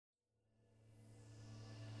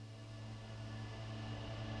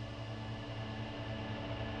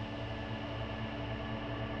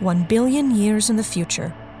1 billion years in the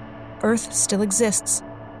future, Earth still exists,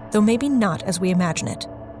 though maybe not as we imagine it.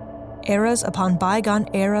 Eras upon bygone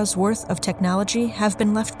eras worth of technology have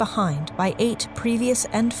been left behind by 8 previous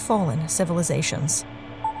and fallen civilizations.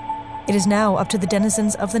 It is now up to the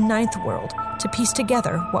denizens of the 9th world to piece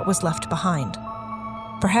together what was left behind.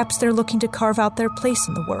 Perhaps they're looking to carve out their place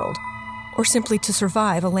in the world, or simply to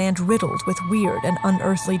survive a land riddled with weird and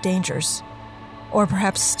unearthly dangers. Or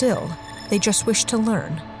perhaps still, they just wish to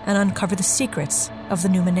learn and uncover the secrets of the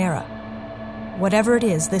Numenera. Whatever it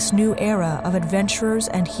is this new era of adventurers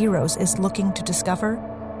and heroes is looking to discover,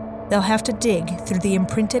 they'll have to dig through the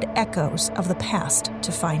imprinted echoes of the past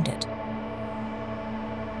to find it.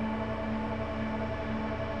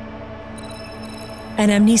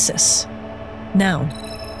 Anamnesis. Noun.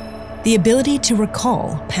 The ability to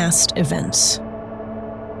recall past events.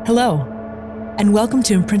 Hello, and welcome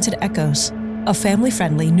to Imprinted Echoes, a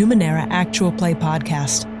family-friendly Numenera actual play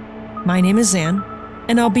podcast. My name is Zan,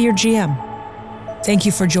 and I'll be your GM. Thank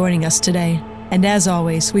you for joining us today, and as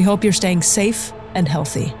always, we hope you're staying safe and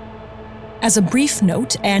healthy. As a brief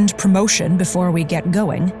note and promotion before we get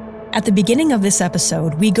going, at the beginning of this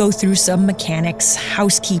episode, we go through some mechanics,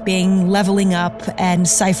 housekeeping, leveling up, and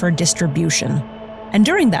cipher distribution. And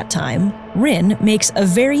during that time, Rin makes a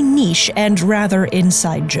very niche and rather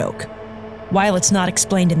inside joke. While it's not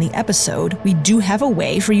explained in the episode, we do have a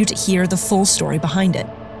way for you to hear the full story behind it.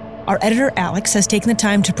 Our editor Alex has taken the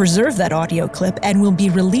time to preserve that audio clip and will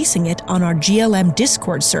be releasing it on our GLM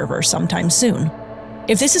Discord server sometime soon.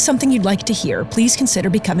 If this is something you'd like to hear, please consider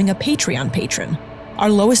becoming a Patreon patron.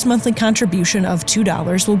 Our lowest monthly contribution of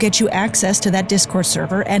 $2 will get you access to that Discord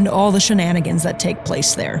server and all the shenanigans that take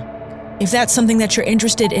place there. If that's something that you're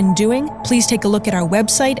interested in doing, please take a look at our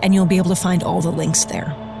website and you'll be able to find all the links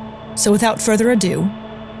there. So without further ado,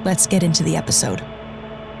 let's get into the episode.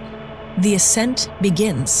 The ascent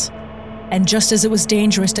begins. And just as it was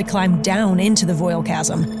dangerous to climb down into the Voil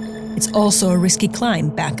Chasm, it's also a risky climb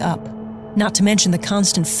back up. Not to mention the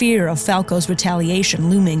constant fear of Falco's retaliation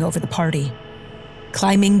looming over the party.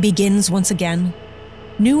 Climbing begins once again.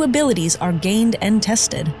 New abilities are gained and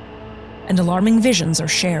tested, and alarming visions are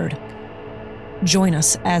shared. Join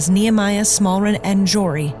us as Nehemiah, Smallren, and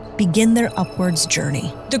Jory begin their upwards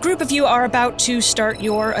journey. The group of you are about to start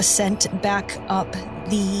your ascent back up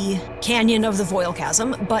the canyon of the Voil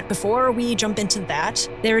Chasm, but before we jump into that,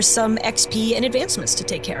 there's some XP and advancements to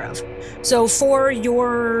take care of. So for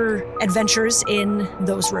your adventures in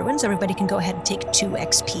those ruins, everybody can go ahead and take 2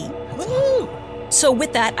 XP. Woo! So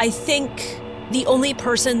with that, I think the only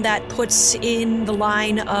person that puts in the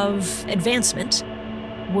line of advancement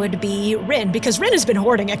would be Rin, because Rin has been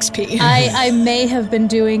hoarding XP. I may have been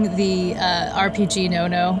doing the RPG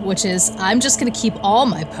no-no, which is I'm just going to keep all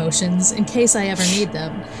my potions in case I ever need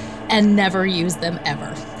them, and never use them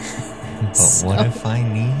ever. But what if I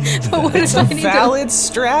need them? It's a valid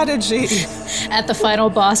strategy. At the final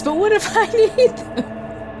boss, but what if I need them?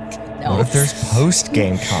 No. What if there's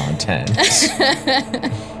post-game content?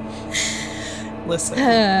 Listen,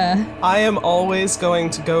 I am always going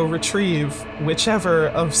to go retrieve whichever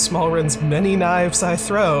of Smallren's many knives I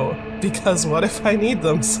throw, because what if I need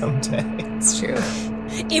them someday? It's true.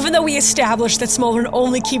 Even though we established that Smallren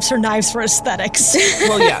only keeps her knives for aesthetics.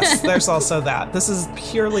 Well, yes, there's also that. This is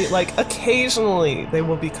purely, occasionally they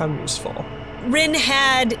will become useful. Rin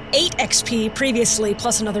had 8 XP previously,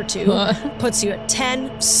 plus another 2, puts you at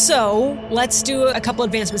 10. So let's do a couple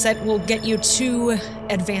advancements that will get you 2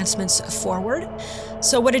 advancements forward.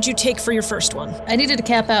 So what did you take for your first one? I needed to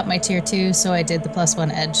cap out my tier 2, so I did the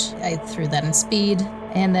 +1 edge. I threw that in speed,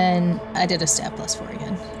 and then I did a stab +4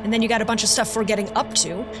 again. And then you got a bunch of stuff for getting up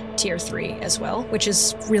to tier 3 as well, which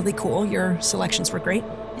is really cool. Your selections were great.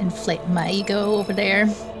 Inflate my ego over there.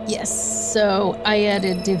 Yes, so I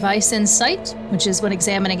added Device Insight, which is when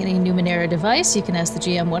examining any Numenera device, you can ask the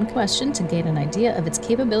GM 1 question to gain an idea of its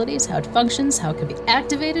capabilities, how it functions, how it can be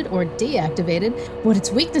activated or deactivated, what its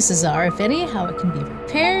weaknesses are, if any, how it can be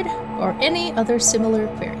repaired, or any other similar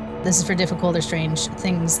query. This is for difficult or strange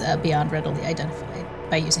things beyond readily identified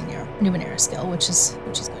by using your Numenera skill, which is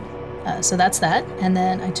good. So that's that. And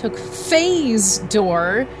then I took Phase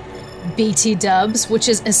Door BT dubs, which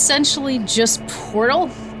is essentially just portal.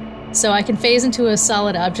 So I can phase into a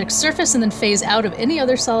solid object surface and then phase out of any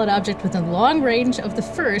other solid object within long range of the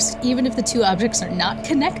first, even if the 2 objects are not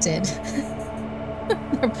connected.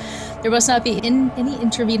 There must not be any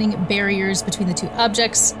intervening barriers between the 2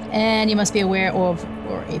 objects, and you must be aware of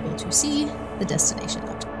or able to see the destination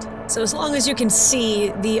object. So as long as you can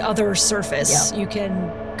see the other surface, you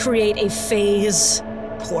can create a phase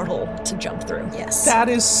portal to jump through. Yes. That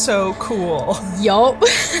is so cool. Yup.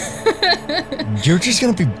 You're just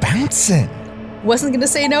going to be bouncing. Wasn't going to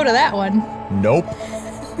say no to that one. Nope.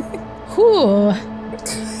 Whew.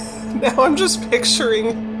 Now I'm just picturing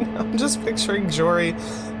Jory,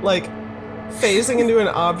 like, phasing into an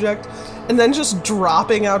object and then just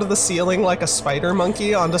dropping out of the ceiling like a spider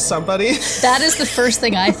monkey onto somebody. That is the first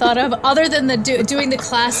thing I thought of. Other than doing the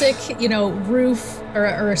classic, roof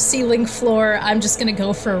or ceiling floor, I'm just going to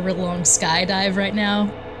go for a real long skydive right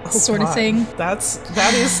now. Sort of thing. That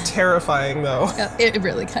is terrifying, though. It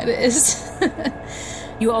really kind of is.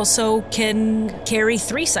 You also can carry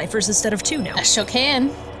 3 ciphers instead of 2 now. I sure can.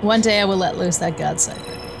 One day I will let loose that god cipher.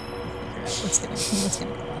 What's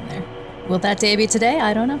gonna go on there? Will that day be today?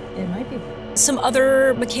 I don't know. It might be. Some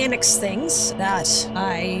other mechanics things that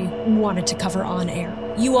I wanted to cover on air.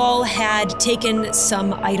 You all had taken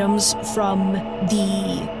some items from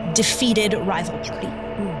the defeated rival party.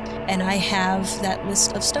 And I have that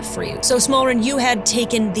list of stuff for you. So, Smallren, you had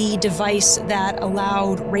taken the device that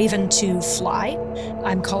allowed Raven to fly.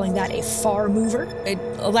 I'm calling that a far mover. It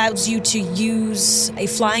allows you to use a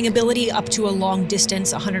flying ability up to a long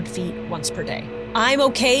distance, 100 feet, once per day. I'm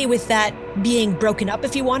okay with that being broken up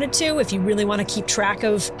if you wanted to, if you really want to keep track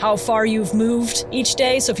of how far you've moved each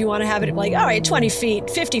day. So if you want to have it like, all right, 20 feet,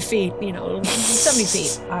 50 feet, 70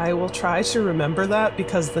 feet. I will try to remember that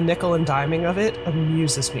because the nickel and diming of it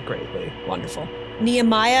amuses me greatly. Wonderful.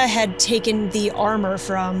 Nehemiah had taken the armor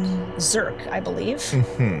from Zerk, I believe.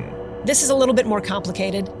 Mm-hmm. This is a little bit more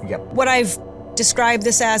complicated. Yep. What I've described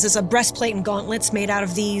this as is a breastplate and gauntlets made out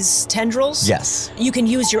of these tendrils. Yes. You can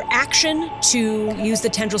use your action to use the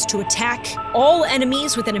tendrils to attack all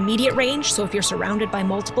enemies within immediate range. So if you're surrounded by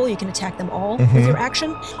multiple, you can attack them all with your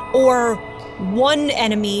action. Or one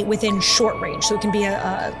enemy within short range. So it can be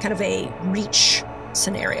a kind of a reach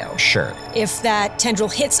scenario. Sure. If that tendril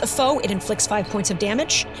hits a foe, it inflicts 5 points of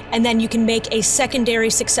damage. And then you can make a secondary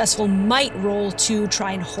successful might roll to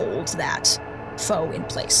try and hold that foe in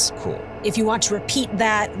place. Cool. If you want to repeat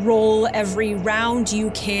that roll every round,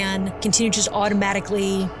 you can continue to just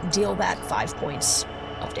automatically deal that 5 points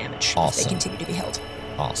of damage if they continue to be held.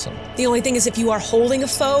 Awesome. The only thing is if you are holding a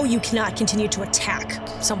foe, you cannot continue to attack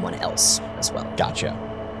someone else as well. Gotcha.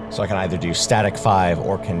 So I can either do static 5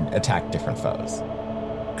 or can attack different foes.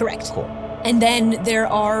 Correct. Cool. And then there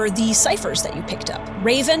are the ciphers that you picked up.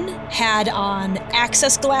 Raven had on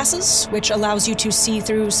access glasses, which allows you to see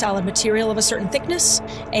through solid material of a certain thickness.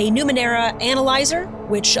 A Numenera analyzer,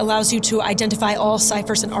 which allows you to identify all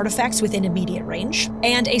ciphers and artifacts within immediate range.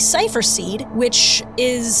 And a cipher seed, which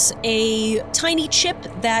is a tiny chip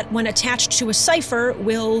that, when attached to a cipher,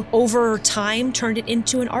 will, over time, turn it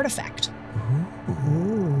into an artifact.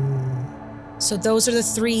 So those are the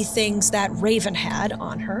 3 things that Raven had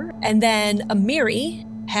on her. And then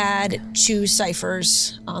Amiri had 2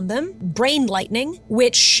 ciphers on them. Brain Lightning,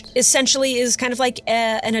 which essentially is kind of like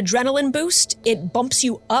an adrenaline boost. It bumps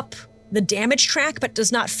you up the damage track, but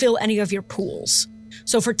does not fill any of your pools.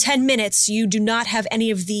 So for 10 minutes, you do not have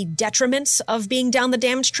any of the detriments of being down the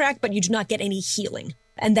damage track, but you do not get any healing.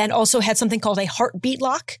 And then also had something called a heartbeat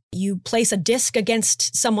lock. You place a disc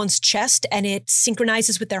against someone's chest and it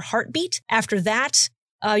synchronizes with their heartbeat. After that,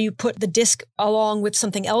 you put the disc along with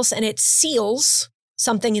something else and it seals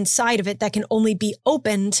something inside of it that can only be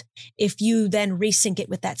opened if you then resync it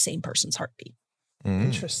with that same person's heartbeat.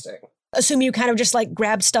 Interesting. Assume you kind of just like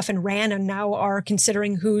grabbed stuff and ran and now are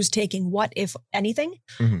considering who's taking what, if anything.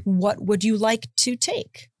 What would you like to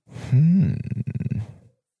take?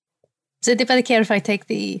 Does anybody care if I take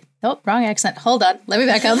the... Oh, wrong accent. Hold on. Let me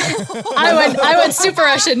back up. I went super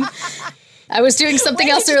Russian. I was doing something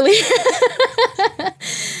else earlier.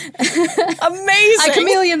 Amazing. I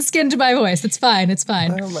chameleon skinned my voice. It's fine. It's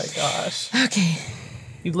fine. Oh my gosh. Okay.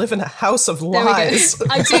 You live in a house of There lies. we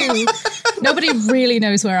go. I do. Nobody really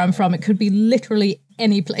knows where I'm from. It could be literally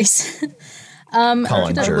any place. Colin,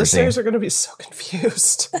 Our Jersey. listeners are going to be so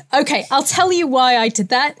confused. Okay, I'll tell you why I did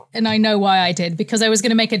that, and I know why I did, because I was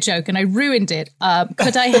going to make a joke, and I ruined it.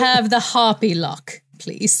 Could I have the harpy lock,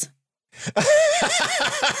 please?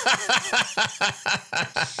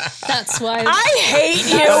 That's why... I hate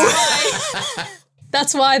you.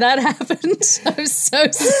 That's why that happened. I'm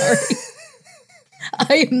so sorry.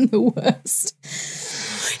 I am the worst.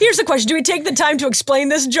 Here's the question. Do we take the time to explain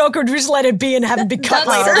this joke or do we just let it be and have it be cut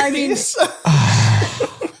later? I mean...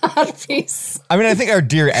 Harpies. I mean, I think our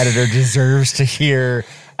dear editor deserves to hear.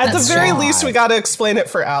 At the very least, we got to explain it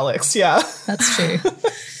for Alex. Yeah. That's true.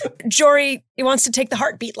 Jory, he wants to take the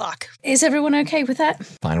heartbeat lock. Is everyone okay with that?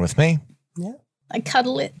 Fine with me. Yeah. I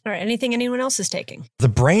cuddle it. All right, anything anyone else is taking? The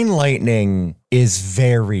brain lightning is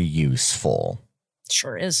very useful.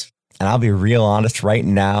 Sure is. And I'll be real honest right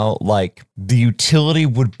now, like, the utility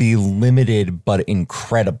would be limited but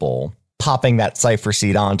incredible popping that cipher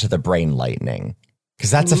seed onto the brain lightning. Because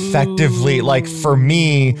that's effectively, like, for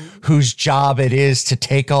me, whose job it is to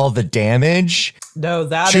take all the damage, no,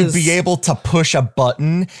 that to is... be able to push a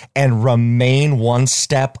button and remain one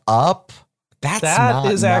step up, that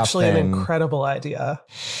is actually an incredible idea.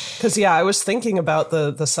 Because, yeah, I was thinking about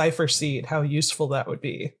the cipher seed, how useful that would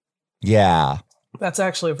be. Yeah. That's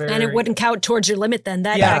actually very... And it wouldn't count towards your limit then.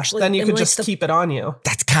 Then you could just keep it on you.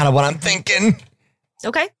 That's kind of what I'm thinking.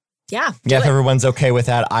 Okay. Yeah. If everyone's okay with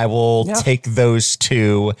that, I will take those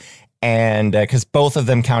two. And because both of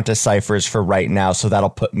them count as ciphers for right now, so that'll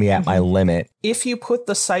put me at my limit. If you put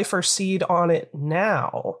the cipher seed on it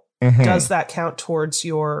now, does that count towards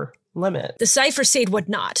your limit? The cipher seed would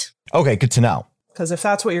not. Okay, good to know. Because if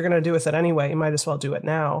that's what you're going to do with it anyway, you might as well do it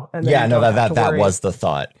now. And then that was the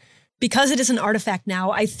thought. Because it is an artifact now,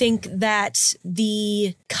 I think that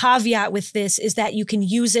the caveat with this is that you can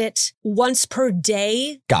use it once per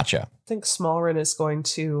day. Gotcha. I think Smallrin is going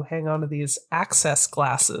to hang on to these access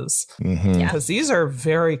glasses Yeah. because these are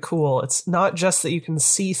very cool. It's not just that you can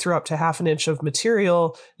see through up to half an inch of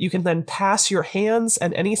material. You can then pass your hands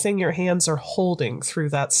and anything your hands are holding through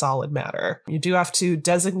that solid matter. You do have to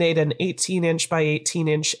designate an 18-inch by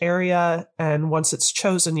 18-inch area, and once it's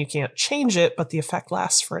chosen, you can't change it, but the effect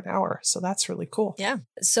lasts for an hour. So that's really cool. Yeah.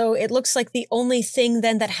 So it looks like the only thing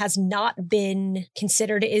then that has not been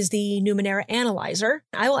considered is the Numenera analyzer.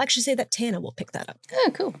 I will actually say that Tana will pick that up.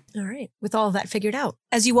 Oh, cool. All right. With all of that figured out.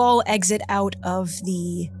 As you all exit out of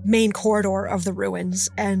the main corridor of the ruins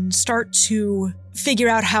and start to figure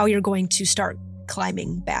out how you're going to start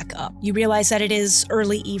climbing back up, you realize that it is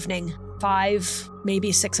early evening, 5,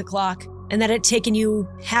 maybe 6 o'clock, and that it had taken you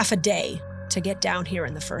half a day to get down here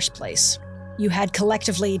in the first place. You had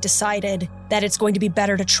collectively decided that it's going to be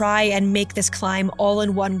better to try and make this climb all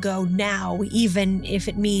in one go now, even if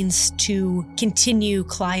it means to continue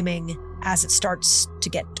climbing as it starts to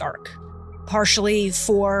get dark. Partially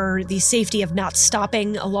for the safety of not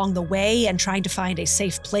stopping along the way and trying to find a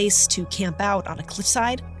safe place to camp out on a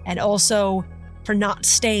cliffside, and also for not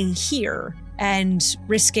staying here and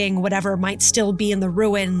risking whatever might still be in the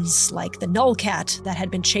ruins, like the nullcat that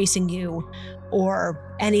had been chasing you,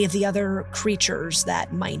 or any of the other creatures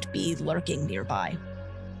that might be lurking nearby.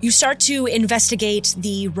 You start to investigate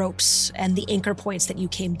the ropes and the anchor points that you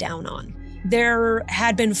came down on. There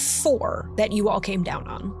had been 4 that you all came down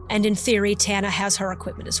on, and in theory, Tana has her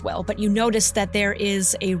equipment as well, but you notice that there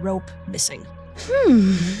is a rope missing.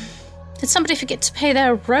 Did somebody forget to pay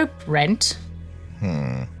their rope rent?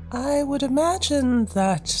 I would imagine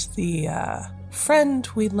that the friend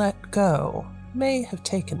we let go may have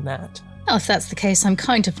taken that. Well, if that's the case, I'm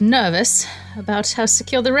kind of nervous about how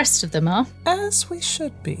secure the rest of them are. As we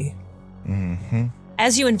should be.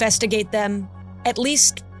 As you investigate them, at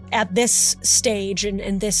least at this stage and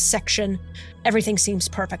in this section, everything seems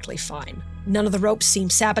perfectly fine. None of the ropes seem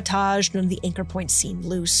sabotaged, none of the anchor points seem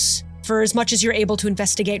loose. For as much as you're able to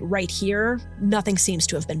investigate right here, nothing seems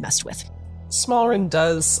to have been messed with. Smallrin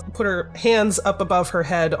does put her hands up above her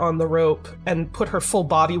head on the rope and put her full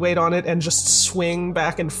body weight on it and just swing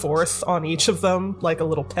back and forth on each of them like a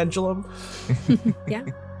little pendulum. Yeah.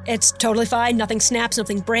 It's totally fine. Nothing snaps,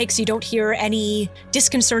 nothing breaks. You don't hear any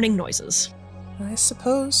disconcerting noises. I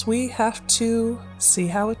suppose we have to see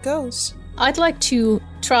how it goes. I'd like to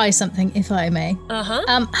try something, if I may.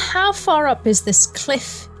 How far up is this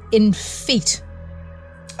cliff in feet?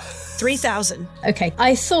 3,000. Okay,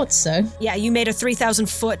 I thought so. Yeah, you made a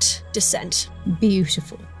 3,000-foot descent.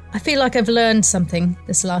 Beautiful. I feel like I've learned something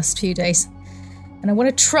this last few days, and I want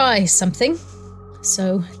to try something.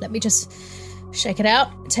 So let me just shake it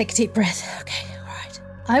out, take a deep breath. Okay, all right.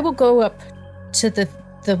 I will go up to the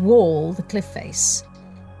wall, the cliff face,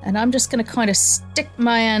 and I'm just going to kind of stick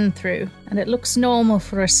my hand through, and it looks normal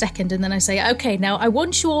for a second, and then I say, okay, now I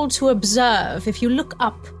want you all to observe. If you look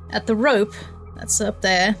up at the rope, that's up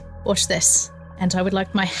there, watch this. And I would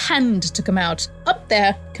like my hand to come out up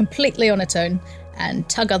there, completely on its own, and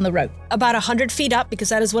tug on the rope. About 100 feet up, because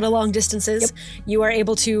that is what a long distance is, Yep. You are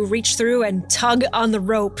able to reach through and tug on the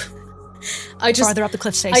rope farther up the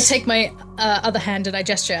cliff face. I take my other hand and I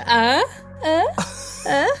gesture.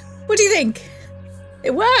 What do you think?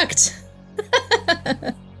 It worked.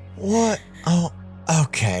 What? Oh,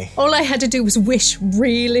 okay. All I had to do was wish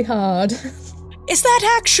really hard. Is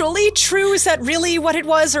that actually true? Is that really what it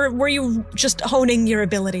was, or were you just honing your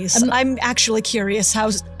abilities? I'm actually curious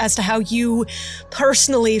as to how you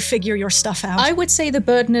personally figure your stuff out. I would say the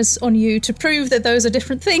burden is on you to prove that those are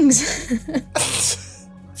different things.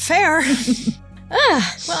 Fair.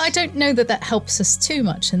 Well, I don't know that helps us too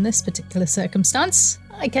much in this particular circumstance.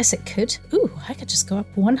 I guess it could. Ooh, I could just go up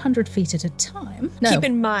 100 feet at a time. No. Keep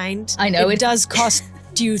in mind, I know it does cost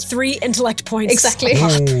you 3 intellect points. Exactly.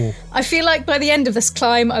 Ooh. I feel like by the end of this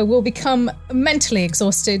climb, I will become mentally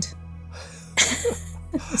exhausted.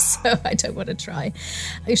 So I don't want to try.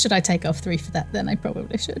 Should I take off 3 for that then? I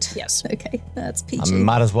probably should. Yes. Okay, that's I peachy. mean,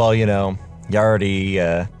 might as well, you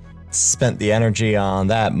already spent the energy on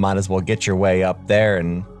that. Might as well get your way up there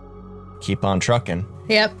and keep on trucking.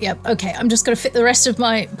 Yep. Okay, I'm just going to fit the rest of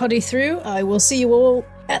my body through. I will see you all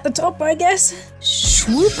at the top, I guess.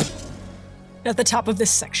 Swoop. At the top of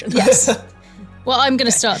this section. Yes. Well, I'm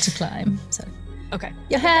going to start to climb. So, Okay.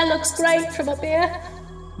 your hair looks great from up here.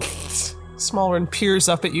 Smallrin peers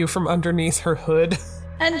up at you from underneath her hood.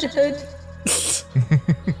 And your hood.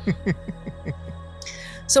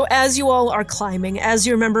 So as you all are climbing, as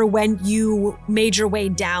you remember when you made your way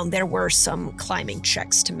down, there were some climbing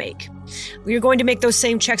checks to make. You're going to make those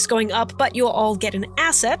same checks going up, but you'll all get an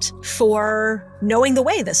asset for knowing the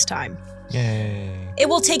way this time. Yay. It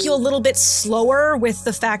will take you a little bit slower with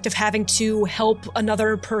the fact of having to help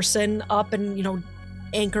another person up and,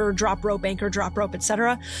 anchor, drop rope,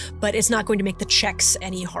 etc. But it's not going to make the checks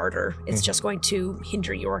any harder. It's just going to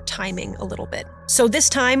hinder your timing a little bit. So this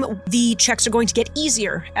time, the checks are going to get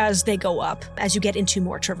easier as they go up, as you get into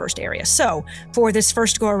more traversed areas. So for this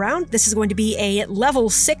first go around, this is going to be a level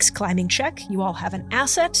 6 climbing check. You all have an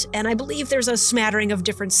asset, and I believe there's a smattering of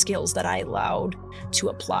different skills that I allowed to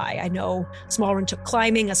apply. I know Smallrin took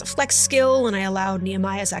climbing as a flex skill, and I allowed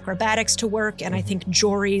Nehemiah's acrobatics to work, and I think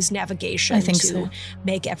Jory's navigation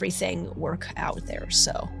make everything work out there.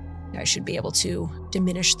 So I should be able to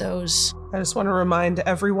diminish those. I just want to remind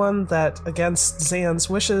everyone that against Zan's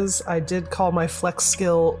wishes, I did call my flex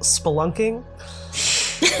skill spelunking,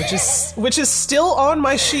 which is still on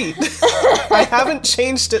my sheet. I haven't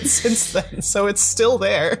changed it since then, so it's still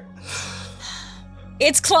there.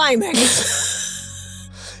 It's climbing.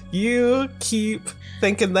 You keep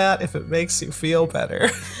thinking that if it makes you feel better.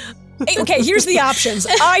 Okay, here's the options.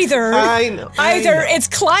 Either I know. it's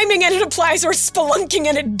climbing and it applies, or spelunking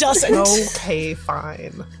and it doesn't. Okay,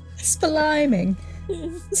 fine. Spaliming.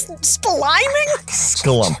 Spliming?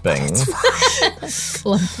 Sklumping.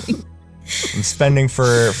 Clumping. I'm spending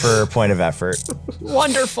for a point of effort.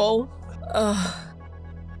 Wonderful.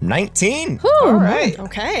 19. All right.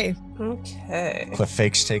 Okay. Cliff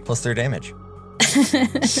fakes take +3 damage.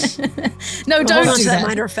 No, don't Hold on do to that that.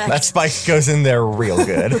 minor effect. That spike goes in there real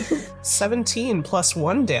good. 17 plus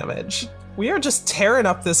 1 damage. We are just tearing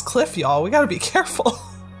up this cliff, y'all. We gotta be careful.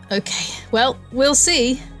 Okay, well, we'll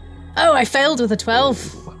see. Oh, I failed with a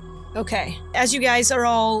 12. Okay. As you guys are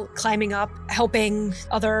all climbing up, helping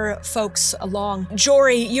other folks along,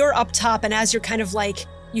 Jory, you're up top, and as you're kind of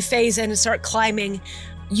you phase in and start climbing,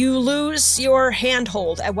 you lose your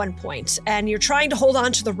handhold at one point, and you're trying to hold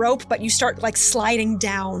on to the rope, but you start sliding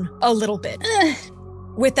down a little bit.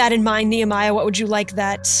 With that in mind, Nehemiah, what would you like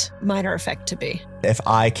that minor effect to be? If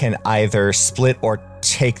I can either split or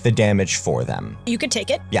take the damage for them. You could take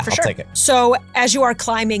it. Yeah, for I'll sure. take it. So as you are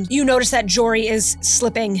climbing, you notice that Jory is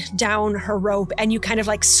slipping down her rope, and you kind of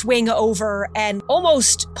swing over and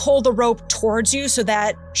almost pull the rope towards you so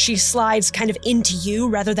that she slides kind of into you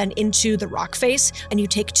rather than into the rock face, and you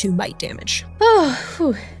take 2 might damage. Oh,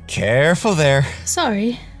 whew. Careful there.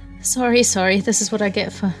 Sorry. This is what I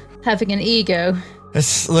get for having an ego.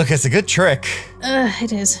 It's a good trick.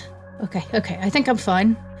 It is. Okay. I think I'm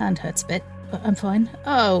fine. Hand hurts a bit, but I'm fine.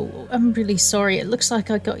 Oh, I'm really sorry. It looks like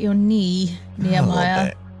I got your knee,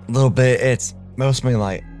 Nehemiah. A little bit. It's mostly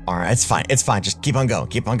all right, it's fine. Just keep on going.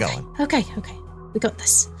 Okay. We got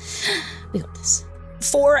this.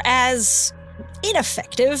 For as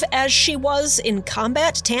ineffective as she was in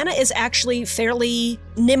combat, Tana is actually fairly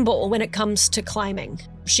nimble when it comes to climbing.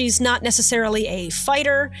 She's not necessarily a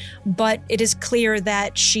fighter, but it is clear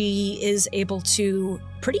that she is able to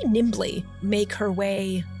pretty nimbly make her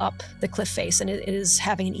way up the cliff face, and it is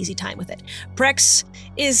having an easy time with it. Brex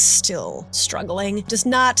is still struggling, does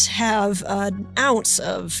not have an ounce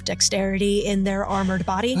of dexterity in their armored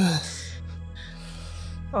body.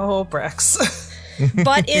 Oh, Brex.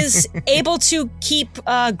 But is able to keep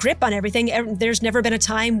a grip on everything. There's never been a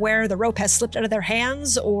time where the rope has slipped out of their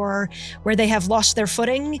hands or where they have lost their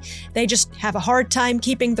footing. They just have a hard time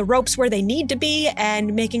keeping the ropes where they need to be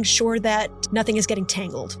and making sure that nothing is getting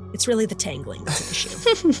tangled. It's really the tangling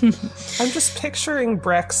that's an issue. I'm just picturing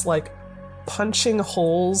Brex punching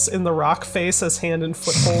holes in the rock face as hand and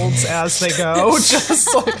foot holds as they go.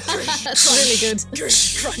 Just That's really good.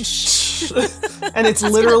 Crunch. And it's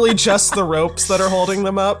literally just the ropes that are holding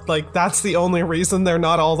them up. Like, that's the only reason they're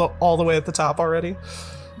not all the way at the top already.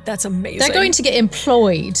 That's amazing. They're going to get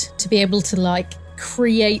employed to be able to, like,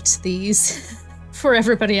 create these for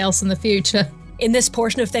everybody else in the future. In this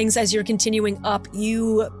portion of things, as you're continuing up,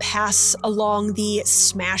 you pass along the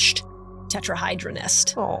smashed tetrahydra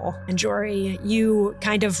nest. Oh. And Jory, you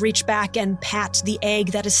kind of reach back and pat the egg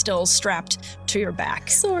that is still strapped to your back.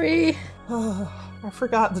 Sorry. I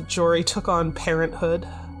forgot that Jory took on parenthood.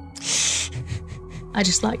 I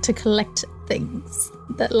just like to collect things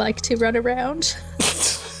that like to run around.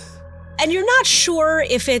 And you're not sure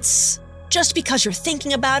if it's just because you're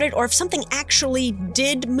thinking about it or if something actually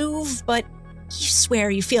did move, but you swear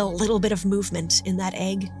you feel a little bit of movement in that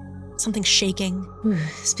egg. Something shaking.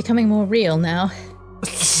 It's becoming more real now.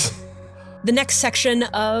 The next section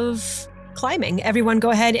of climbing. Everyone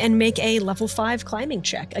go ahead and make a level 5 climbing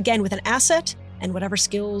check. Again, with an asset and whatever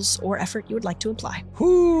skills or effort you would like to apply.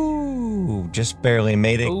 Whoo! Just barely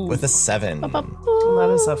made it with a 7. And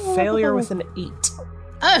that is a failure with an 8.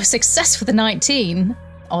 Oh, success with a 19.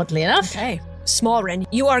 Oddly enough. Okay. Smallrin,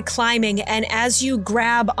 you are climbing, and as you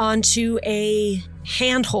grab onto a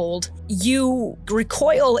handhold, you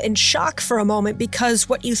recoil in shock for a moment because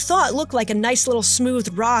what you thought looked like a nice little smooth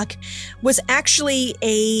rock was actually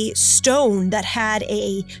a stone that had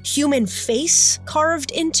a human face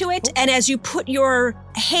carved into it. And as you put your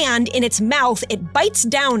hand in its mouth, it bites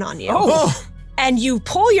down on you. Oh. And you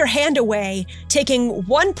pull your hand away, taking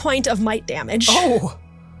 1 point of might damage.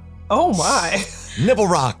 Oh my. Nibble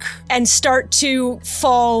rock. And start to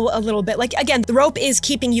fall a little bit. Like, again, the rope is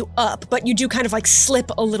keeping you up, but you do kind of like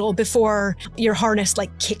slip a little before your harness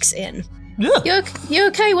like kicks in. You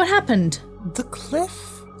okay? What happened? The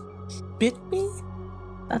cliff bit me?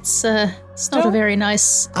 It's not a very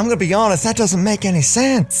nice... I'm gonna be honest, that doesn't make any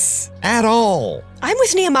sense at all. I'm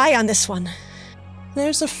with Nehemiah on this one.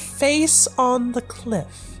 There's a face on the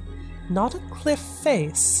cliff. Not a cliff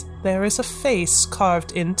face. There is a face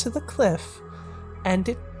carved into the cliff, and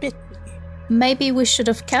it bit me. Maybe we should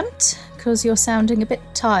have camped, because you're sounding a bit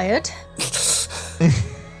tired.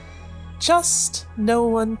 Just no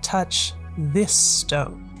one touch this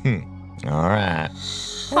stone. All right.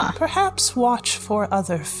 And perhaps watch for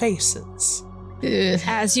other faces.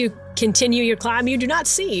 As you continue your climb, you do not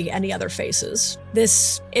see any other faces.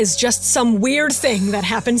 This is just some weird thing that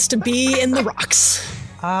happens to be in the rocks.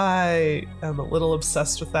 I am a little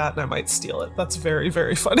obsessed with that, and I might steal it. That's very,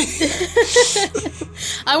 very funny.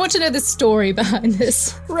 I want to know the story behind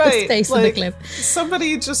this. Right. This face on the cliff.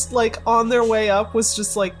 Somebody just, like, on their way up was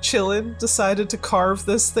just, like, chilling, decided to carve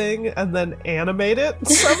this thing and then animate it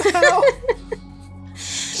somehow.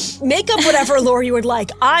 Make up whatever lore you would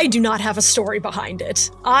like. I do not have a story behind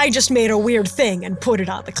it. I just made a weird thing and put it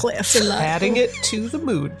on the cliff. Adding it to the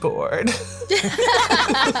mood board.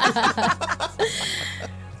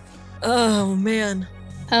 Oh, man.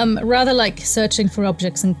 Rather like searching for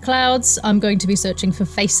objects in clouds, I'm going to be searching for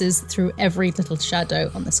faces through every little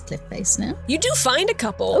shadow on this cliff face now. You do find a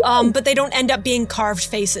couple, but they don't end up being carved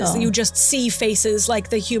faces. Oh. You just see faces like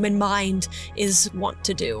the human mind is wont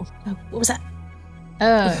to do. Oh, what was that?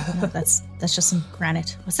 Oh, no, that's just some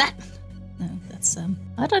granite. What's that? No, that's,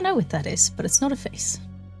 I don't know what that is, but it's not a face.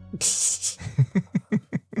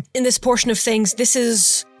 In this portion of things, this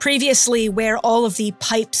is previously where all of the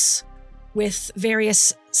pipes with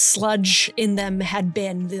various sludge in them had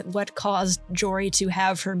been, what caused Jory to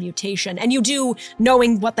have her mutation. And you do,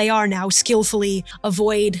 knowing what they are now, skillfully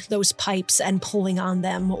avoid those pipes and pulling on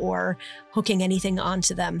them or hooking anything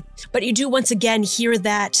onto them. But you do once again hear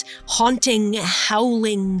that haunting,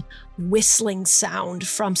 howling, whistling sound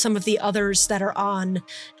from some of the others that are on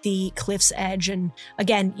the cliff's edge. And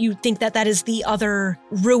again, you think that that is the other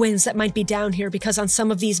ruins that might be down here, because on some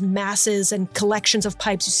of these masses and collections of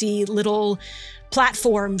pipes, you see little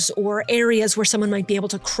platforms or areas where someone might be able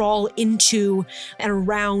to crawl into and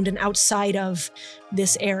around and outside of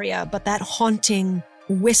this area. But that haunting,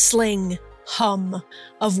 whistling hum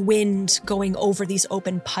of wind going over these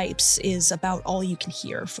open pipes is about all you can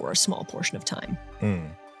hear for a small portion of time.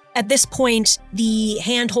 At this point, the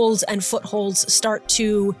handholds and footholds start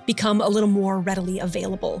to become a little more readily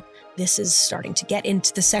available. This is starting to get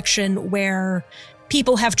into the section where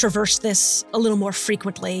people have traversed this a little more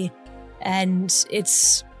frequently, and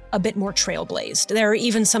it's a bit more trailblazed. There are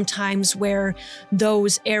even some times where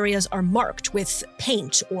those areas are marked with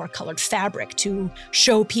paint or colored fabric to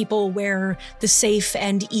show people where the safe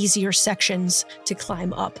and easier sections to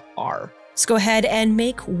climb up are. Let's go ahead and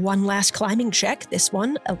make one last climbing check. This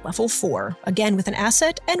one, a level 4. Again, with an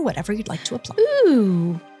asset and whatever you'd like to apply.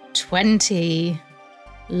 Ooh, 20.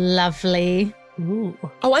 Lovely. Ooh.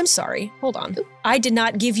 Oh, I'm sorry. Hold on. I did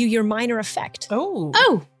not give you your minor effect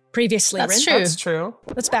Oh, previously, that's Rin. true. That's true.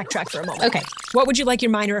 Let's backtrack for a moment. Okay. What would you like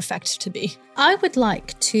your minor effect to be? I would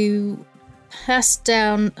like to pass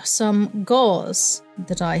down some gauze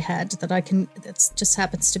that I had that just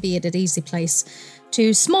happens to be at an easy place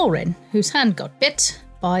to Smallrin, whose hand got bit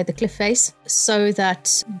by the cliff face, so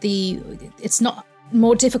that it's not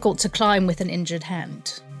more difficult to climb with an injured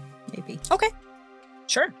hand, maybe. Okay.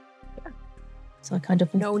 Sure. So I kind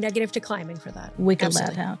of No negative to climbing for that. wiggle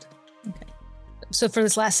Absolutely. that out. Okay. So for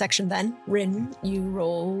this last section then, Rin, you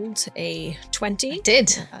rolled a 20.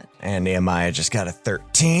 Did. And Nehemiah just got a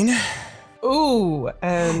 13. Ooh,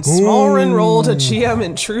 and Smallrin rolled a GM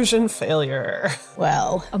intrusion failure.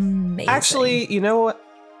 Well, Amazing. Actually, you know what?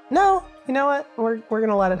 No, you know what? We're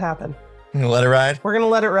gonna let it happen. You gonna let it ride? We're gonna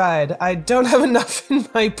let it ride. I don't have enough in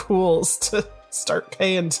my pools to start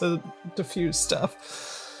paying to diffuse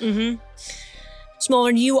stuff. Mm-hmm.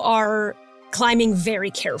 Smallrin, you are climbing very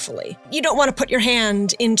carefully. You don't want to put your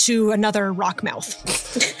hand into another rock mouth.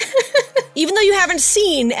 Even though you haven't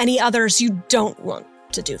seen any others, you don't want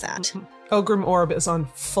to do that. Ogrim Orb is on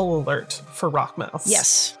full alert for rock mouths.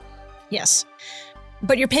 Yes.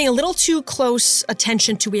 But you're paying a little too close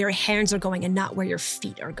attention to where your hands are going and not where your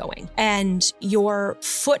feet are going. And your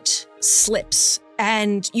foot slips.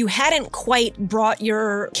 And you hadn't quite brought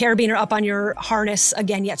your carabiner up on your harness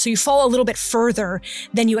again yet. So you fall a little bit further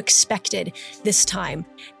than you expected this time.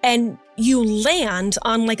 And you land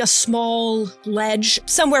on like a small ledge,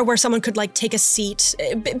 somewhere where someone could like take a seat,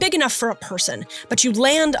 big enough for a person. But you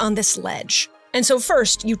land on this ledge. And so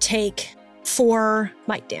first you take 4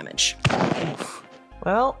 might damage.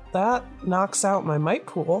 Well, that knocks out my might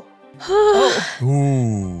pool.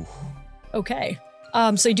 Ooh. Okay.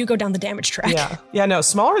 So you do go down the damage track. Yeah, no,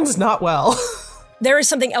 Smallrin's not well. There is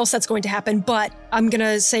something else that's going to happen, but I'm going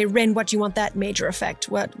to say, Rin, what do you want that major effect?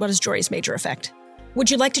 What is Jory's major effect? Would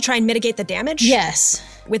you like to try and mitigate the damage? yes.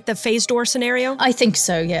 With the phase door scenario? I think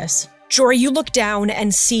so, yes. Jory, you look down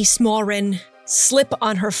and see Smallrin slip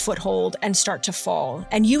on her foothold and start to fall.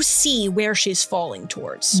 And you see where she's falling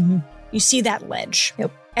towards. Mm-hmm. You see that ledge.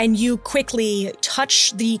 Yep. And you quickly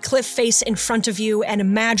touch the cliff face in front of you and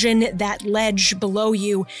imagine that ledge below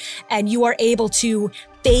you. And you are able to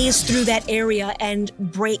phase through that area and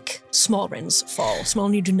break Smallrin's fall.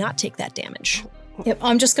 Smallrin, you do not take that damage. Yep,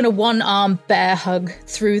 I'm just going to one-arm bear hug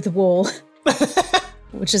through the wall,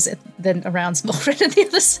 which is then around Smallrin on the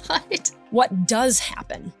other side. What does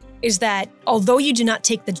happen is that although you do not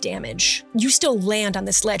take the damage, you still land on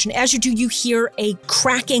this ledge. And as you do, you hear a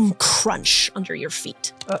cracking crunch under your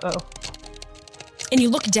feet. Uh-oh. And you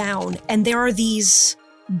look down, and there are these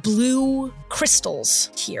blue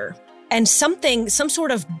crystals here. And some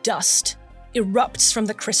sort of dust erupts from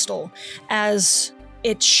the crystal as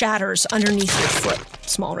it shatters underneath your foot,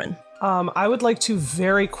 Smallrin. I would like to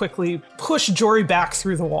very quickly push Jory back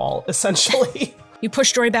through the wall, essentially. You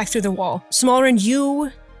push Jory back through the wall. Smallrin,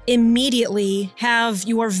 you immediately have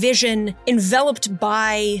your vision enveloped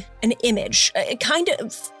by an image, kind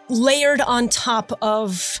of layered on top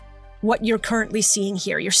of what you're currently seeing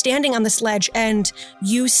here. You're standing on this ledge and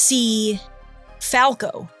you see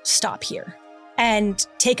Falco stop here and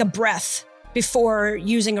take a breath before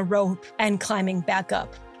using a rope and climbing back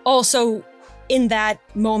up. Also, in that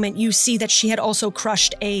moment, you see that she had also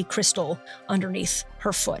crushed a crystal underneath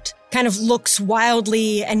her foot. Kind of looks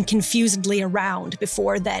wildly and confusedly around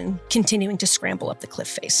before then continuing to scramble up the cliff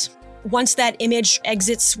face. Once that image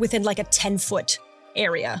exits within like a 10-foot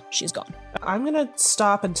area, she's gone. I'm gonna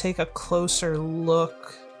stop and take a closer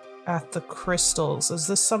look at the crystals. Is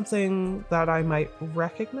this something that I might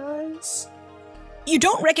recognize? You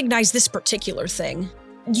don't recognize this particular thing.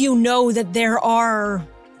 You know that there are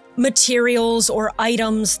materials or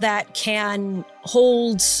items that can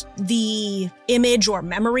hold the image or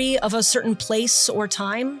memory of a certain place or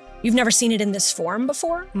time. You've never seen it in this form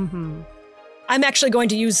before. Mm-hmm. I'm actually going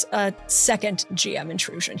to use a second GM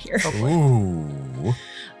intrusion here. Ooh.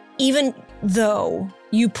 Even though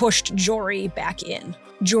you pushed Jory back in,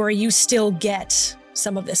 Jory, you still get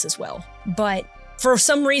some of this as well. But for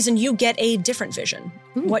some reason, you get a different vision.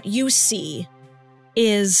 What you see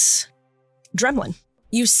is Dremlin.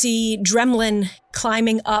 You see Dremlin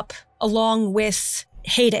climbing up along with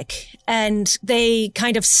Haydick, and they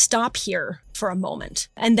kind of stop here for a moment.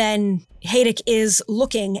 And then Haydick is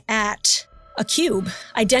looking at a cube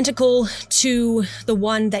identical to the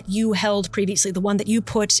one that you held previously, the one that you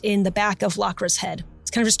put in the back of Lakra's head.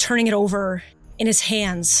 He's kind of just turning it over in his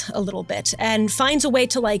hands a little bit and finds a way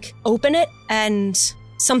to like open it, and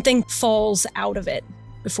something falls out of it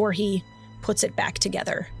before he puts it back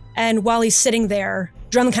together. And while he's sitting there,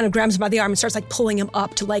 Drumlin kind of grabs him by the arm and starts like pulling him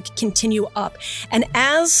up to like continue up. And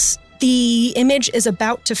as the image is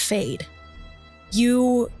about to fade,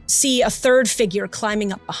 you see a third figure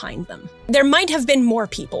climbing up behind them. There might have been more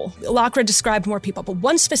people. Lakra described more people, but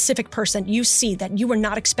one specific person you see that you were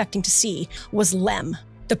not expecting to see was Lem,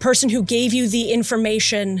 the person who gave you the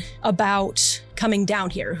information about coming down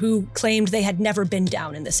here, who claimed they had never been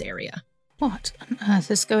down in this area. What on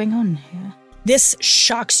earth is going on here? This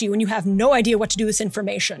shocks you and you have no idea what to do with this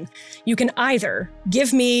information. You can either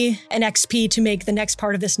give me an XP to make the next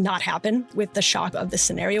part of this not happen with the shock of this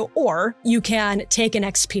scenario, or you can take an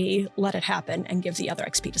XP, let it happen, and give the other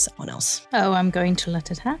XP to someone else. Oh, I'm going to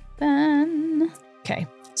let it happen. Okay,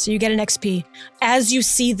 so you get an XP. As you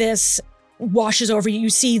see this washes over you,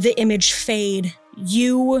 you see the image fade.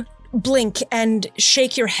 You blink and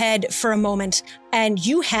shake your head for a moment, and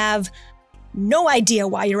you have no idea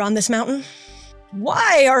why you're on this mountain.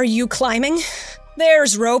 Why are you climbing?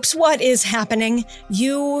 There's ropes. What is happening?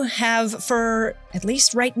 You have, for at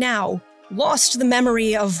least right now, lost the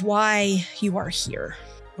memory of why you are here.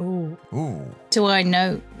 Ooh. Do I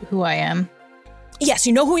know who I am? Yes,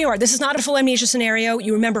 you know who you are. This is not a full amnesia scenario.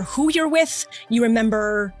 You remember who you're with, you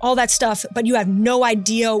remember all that stuff, but you have no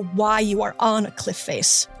idea why you are on a cliff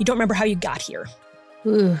face. You don't remember how you got here.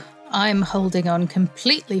 Ooh, I'm holding on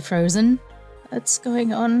completely frozen. What's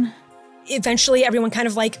going on? Eventually, everyone kind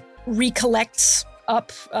of like recollects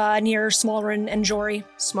up near Smallrin and Jory.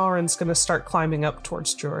 Smallrin's gonna start climbing up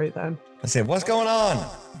towards Jory then. I said, what's going on?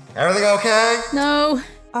 Everything okay? No.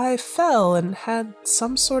 I fell and had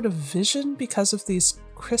some sort of vision because of these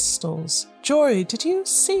crystals. Jory, did you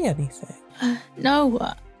see anything?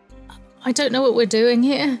 No. I don't know what we're doing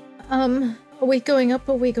here. Are we going up?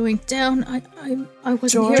 Are we going down? I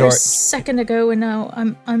wasn't here a second ago, and now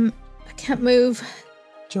I can't move.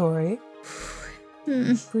 Jory,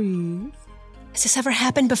 breathe. Has this ever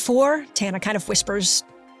happened before? Tana kind of whispers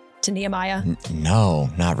to Nehemiah. No,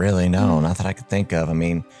 not really. No, not that I could think of. I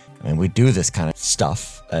mean, we do this kind of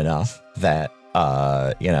stuff enough that,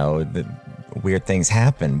 the weird things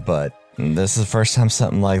happen, but this is the first time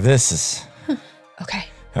something like this is. Okay.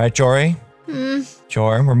 All right, Jory.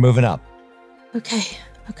 Jory, we're moving up. Okay.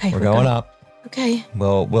 We're going up. Okay.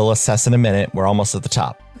 We'll assess in a minute. We're almost at the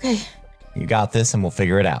top. Okay. You got this, and we'll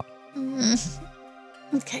figure it out.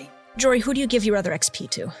 Okay. Jory, who do you give your other XP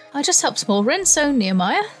to? I just helped Smallrin, so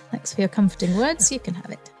Nehemiah, thanks for your comforting words. You can have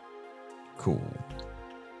it. Cool.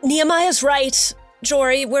 Nehemiah's right.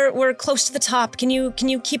 Jory, we're close to the top. Can you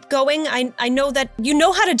keep going? I know that you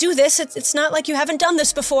know how to do this. It's not like you haven't done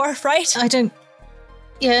this before, right? I don't.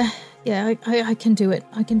 Yeah, I can do it.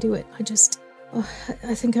 I just.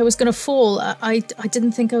 I think I was going to fall. I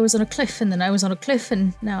didn't think I was on a cliff, and then I was on a cliff,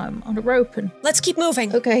 and now I'm on a rope. And let's keep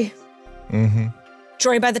moving. Okay. Mm-hmm.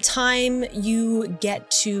 Jory, by the time you get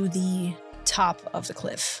to the top of the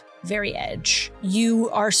cliff, very edge, you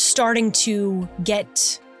are starting to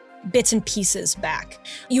get bits and pieces back.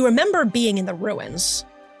 You remember being in the ruins,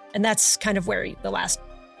 and that's kind of where the last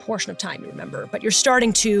portion of time you remember, but you're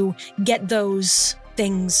starting to get those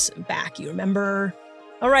things back. You remember,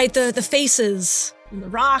 all right, the faces and the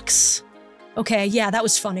rocks. Okay, yeah, that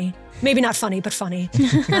was funny. Maybe not funny, but funny.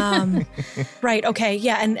 Right, okay,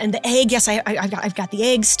 yeah, and the egg, yes, I've got the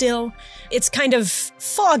egg still. It's kind of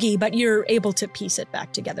foggy, but you're able to piece it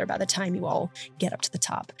back together by the time you all get up to the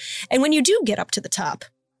top. And when you do get up to the top,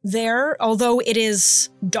 there, although it is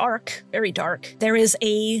dark, very dark, there is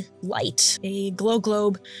a light, a glow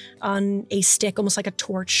globe on a stick, almost like a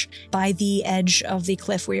torch, by the edge of the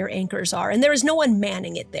cliff where your anchors are. And there is no one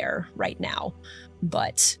manning it there right now,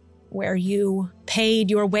 but where you paid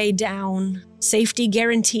your way down, safety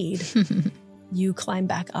guaranteed, you climb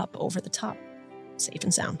back up over the top, safe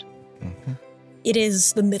and sound. Mm-hmm. It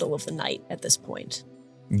is the middle of the night at this point.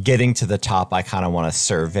 Getting to the top, I kind of want to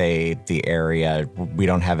survey the area. We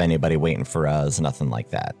don't have anybody waiting for us, nothing like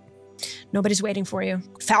that. Nobody's waiting for you.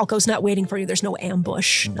 Falco's not waiting for you. There's no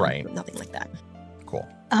ambush. Right. Nothing like that. Cool.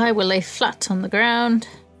 I will lay flat on the ground.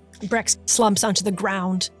 Brex slumps onto the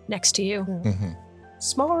ground next to you. Mm-hmm.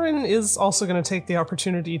 Smallrin is also going to take the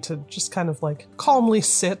opportunity to just kind of like calmly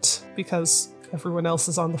sit because everyone else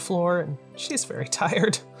is on the floor and she's very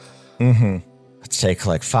tired. Mm-hmm. Let's take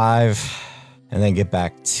like 5 and then get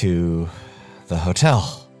back to the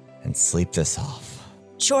hotel and sleep this off.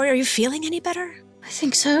 Jory, are you feeling any better? I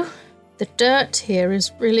think so. The dirt here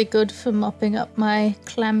is really good for mopping up my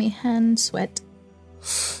clammy hand sweat.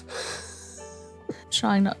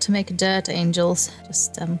 Trying not to make dirt angels.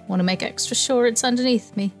 Just want to make extra sure it's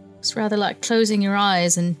underneath me. It's rather like closing your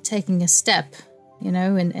eyes and taking a step,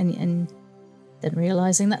 and then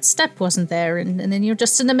realizing that step wasn't there, and then you're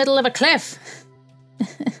just in the middle of a cliff.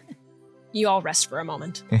 You all rest for a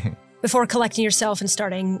moment before collecting yourself and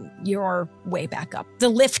starting your way back up. The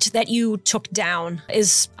lift that you took down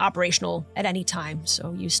is operational at any time,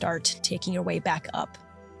 so you start taking your way back up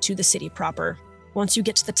to the city proper. Once you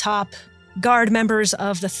get to the top, guard members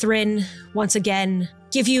of the Thrin once again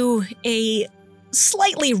give you a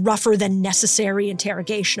slightly rougher than necessary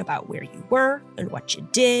interrogation about where you were and what you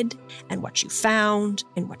did and what you found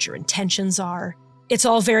and what your intentions are. It's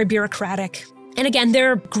all very bureaucratic. And again,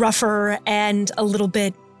 they're gruffer and a little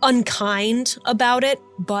bit unkind about it,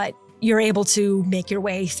 but you're able to make your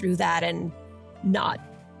way through that and not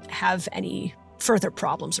have any further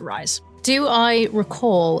problems arise. Do I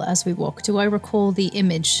recall, as we walk, the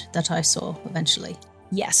image that I saw eventually?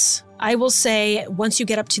 Yes. I will say, once you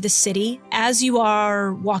get up to the city, as you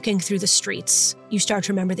are walking through the streets, you start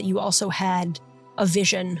to remember that you also had a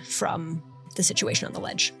vision from the situation on the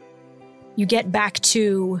ledge. You get back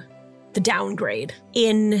to the downgrade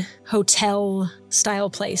in hotel-style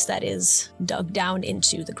place that is dug down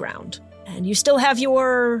into the ground. And you still have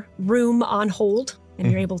your room on hold,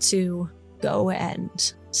 and you're able to go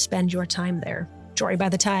and spend your time there. Jory, by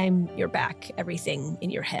the time you're back, everything in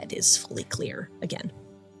your head is fully clear again.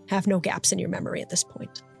 Have no gaps in your memory at this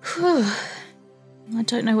point. Whew. I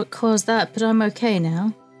don't know what caused that, but I'm okay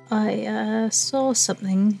now. I saw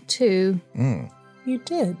something too. You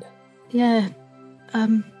did? Yeah,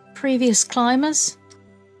 previous climbers,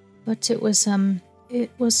 but it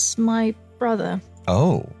was my brother.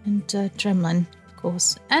 Oh. And Dremlin, of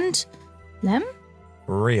course. And Lem?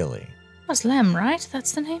 Really? It was Lem, right?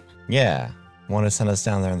 That's the name? Yeah. One who sent us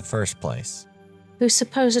down there in the first place. Who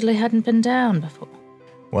supposedly hadn't been down before.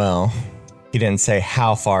 Well, he didn't say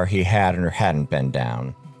how far he had or hadn't been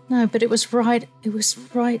down. No, but it was right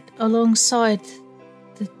alongside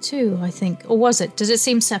the two, I think. Or was it? Does it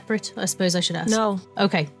seem separate? I suppose I should ask. No.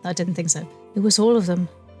 Okay, I didn't think so. It was all of them.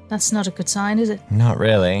 That's not a good sign, is it? Not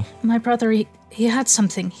really. My brother, he had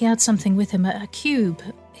something. He had something with him, a cube.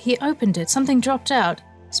 He opened it. Something dropped out.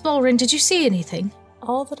 Spalrin, did you see anything?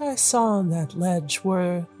 All that I saw on that ledge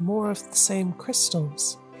were more of the same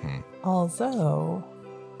crystals. Although,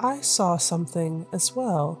 I saw something as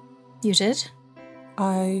well. You did?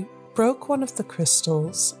 I broke one of the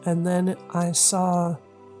crystals, and then I saw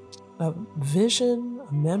a vision,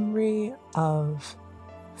 a memory of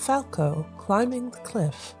Falco climbing the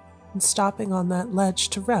cliff and stopping on that ledge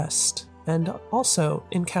to rest, and also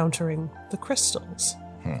encountering the crystals.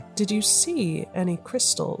 Did you see any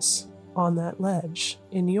crystals on that ledge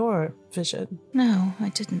in your vision? No, I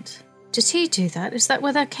didn't. Did he do that? Is that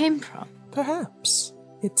where that came from? Perhaps.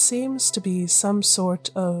 It seems to be some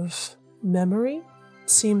sort of memory. It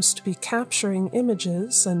seems to be capturing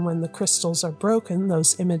images, and when the crystals are broken,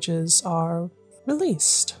 those images are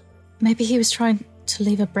released. Maybe he was trying to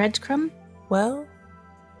leave a breadcrumb? Well,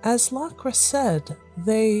 as Lakra said,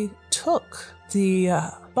 they took the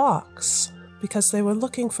box because they were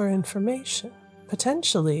looking for information.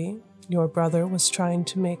 Potentially, your brother was trying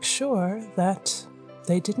to make sure that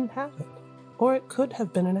they didn't have it. Or it could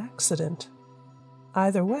have been an accident.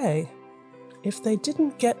 Either way, if they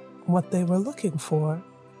didn't get what they were looking for,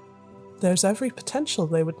 there's every potential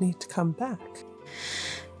they would need to come back.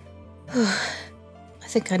 I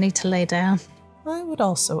think I need to lay down. I would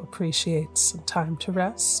also appreciate some time to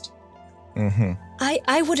rest.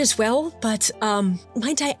 I would as well, but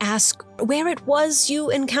might I ask where it was you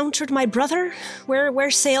encountered my brother?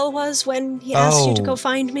 Where Sale was when he asked you to go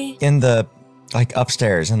find me? In the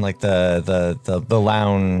upstairs in the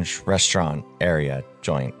lounge restaurant area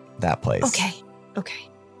joint, that place. Okay.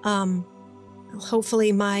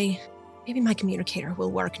 Hopefully maybe my communicator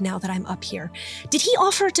will work now that I'm up here. Did he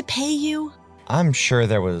offer to pay you? I'm sure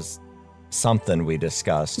there was something we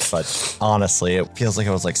discussed, but honestly, it feels like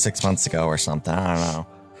it was like 6 months ago or something. I don't know.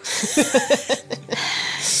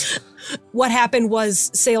 What happened was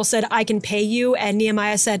Sale said, I can pay you, and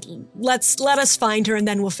Nehemiah said, let us find her and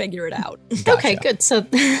then we'll figure it out. Gotcha. Okay, good. So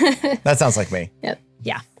That sounds like me. Yep.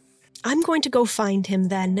 Yeah. I'm going to go find him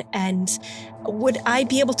then, and would I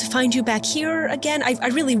be able to find you back here again? I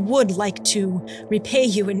really would like to repay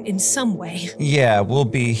you in some way. Yeah, we'll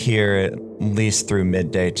be here at least through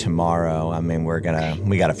midday tomorrow. I mean, we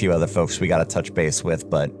got a few other folks we got to touch base with,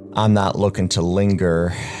 but I'm not looking to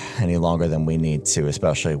linger any longer than we need to,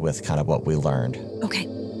 especially with kind of what we learned. Okay.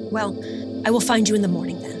 Well, I will find you in the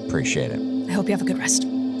morning then. Appreciate it. I hope you have a good rest.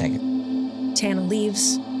 Thank you. Tana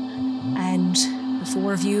leaves, and the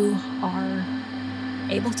four of you are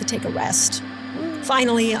able to take a rest.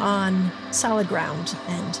 Finally on solid ground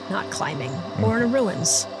and not climbing or in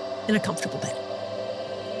ruins in a comfortable bed.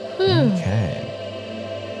 Okay.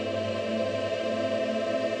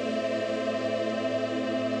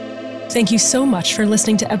 Thank you so much for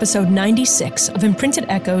listening to episode 96 of Imprinted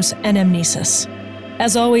Echoes Anamnesis.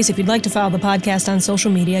 As always, if you'd like to follow the podcast on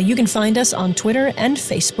social media, you can find us on Twitter and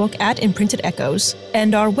Facebook at Imprinted Echoes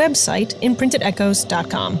and our website,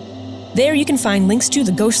 imprintedechoes.com. There you can find links to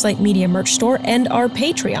the Ghostlight Media merch store and our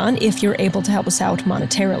Patreon if you're able to help us out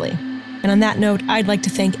monetarily. And on that note, I'd like to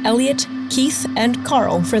thank Elliot, Keith, and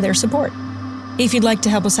Carl for their support. If you'd like to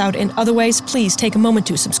help us out in other ways, please take a moment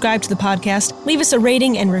to subscribe to the podcast, leave us a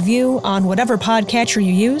rating and review on whatever podcatcher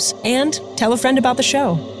you use, and tell a friend about the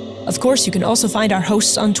show. Of course, you can also find our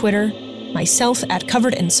hosts on Twitter, myself at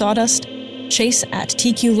Covered in Sawdust, Chase at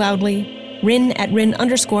TQ Loudly, Rin at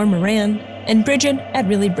Rin_Moran, and Bridget at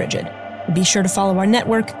Really Bridget. Be sure to follow our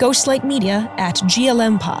network, Ghostlight Media, at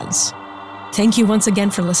GLM Pods. Thank you once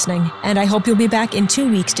again for listening, and I hope you'll be back in 2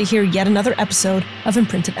 weeks to hear yet another episode of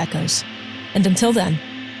Imprinted Echoes. And until then,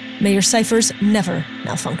 may your ciphers never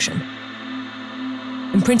malfunction.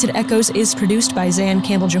 Imprinted Echoes is produced by Zan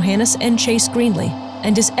Campbell-Johannes and Chase Greenley,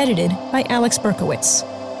 and is edited by Alex Berkowitz.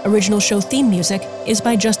 Original show theme music is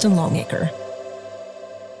by Justin Longacre.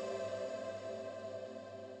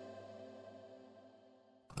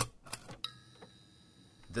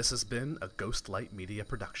 This has been a Ghostlight Media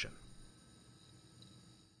production.